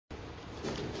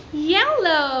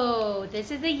Yellow.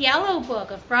 This is a yellow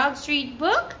book, a Frog Street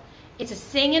book. It's a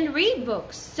sing and read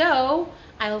book. So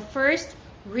I'll first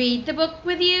read the book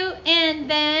with you and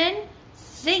then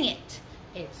sing it.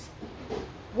 It's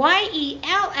Y-E-L-L-O-W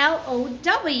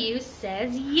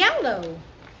says yellow.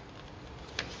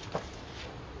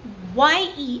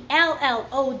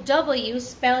 Y-E-L-L-O-W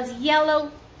spells yellow.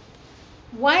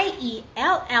 Y-E-L-L-O-W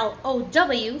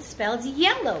spells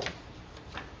yellow.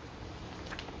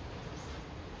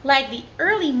 Like the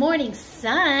early morning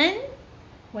sun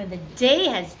when the day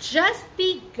has just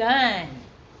begun.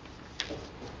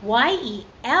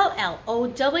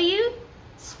 Y-E-L-L-O-W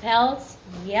spells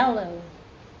yellow.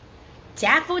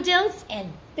 Daffodils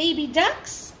and baby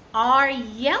ducks are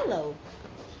yellow.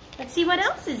 Let's see what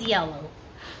else is yellow.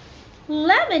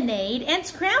 Lemonade and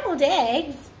scrambled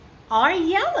eggs are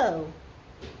yellow.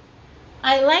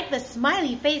 I like the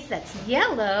smiley face that's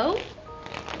yellow.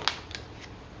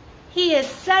 He is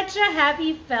such a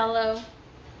happy fellow.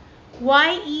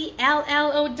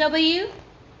 Y-E-L-L-O-W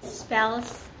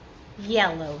spells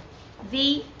yellow.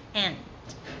 The end.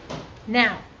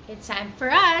 Now, it's time for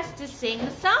us to sing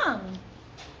the song.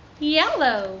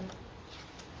 Yellow.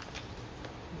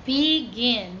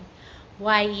 Begin.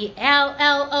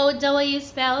 Y-E-L-L-O-W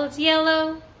spells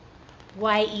yellow.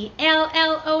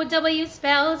 Y-E-L-L-O-W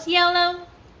spells yellow.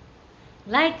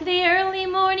 Like the early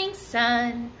morning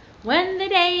sun when the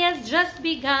day has just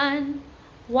begun.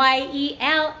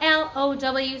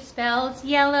 Y-E-L-L-O-W spells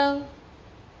yellow.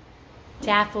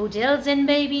 Daffodils and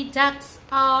baby ducks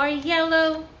are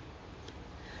yellow.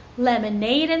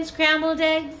 Lemonade and scrambled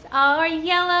eggs are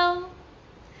yellow.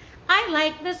 I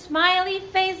like the smiley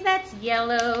face that's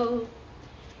yellow.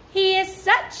 He is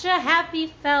such a happy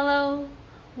fellow.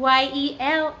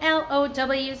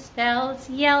 Y-E-L-L-O-W spells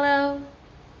yellow.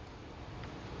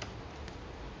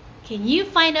 Can you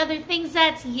find other things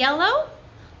that's yellow?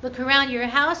 Look around your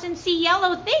house and see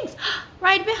yellow things.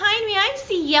 Right behind me, I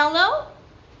see yellow.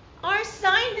 Our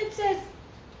sign that says,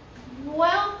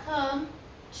 "Welcome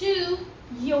to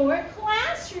your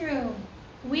classroom."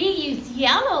 We use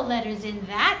yellow letters in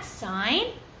that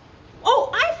sign. Oh,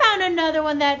 I found another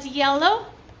one that's yellow.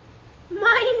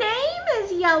 My name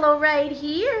is yellow right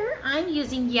here. I'm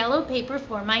using yellow paper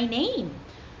for my name.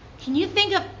 Can you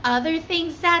think of other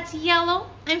things that's yellow?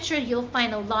 I'm sure you'll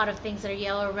find a lot of things that are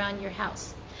yellow around your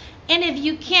house. And if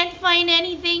you can't find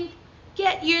anything,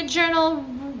 get your journal,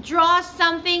 draw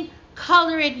something,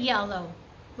 color it yellow,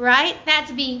 right?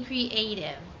 That's being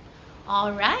creative.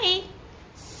 All right.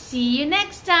 See you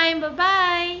next time.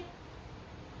 Bye-bye.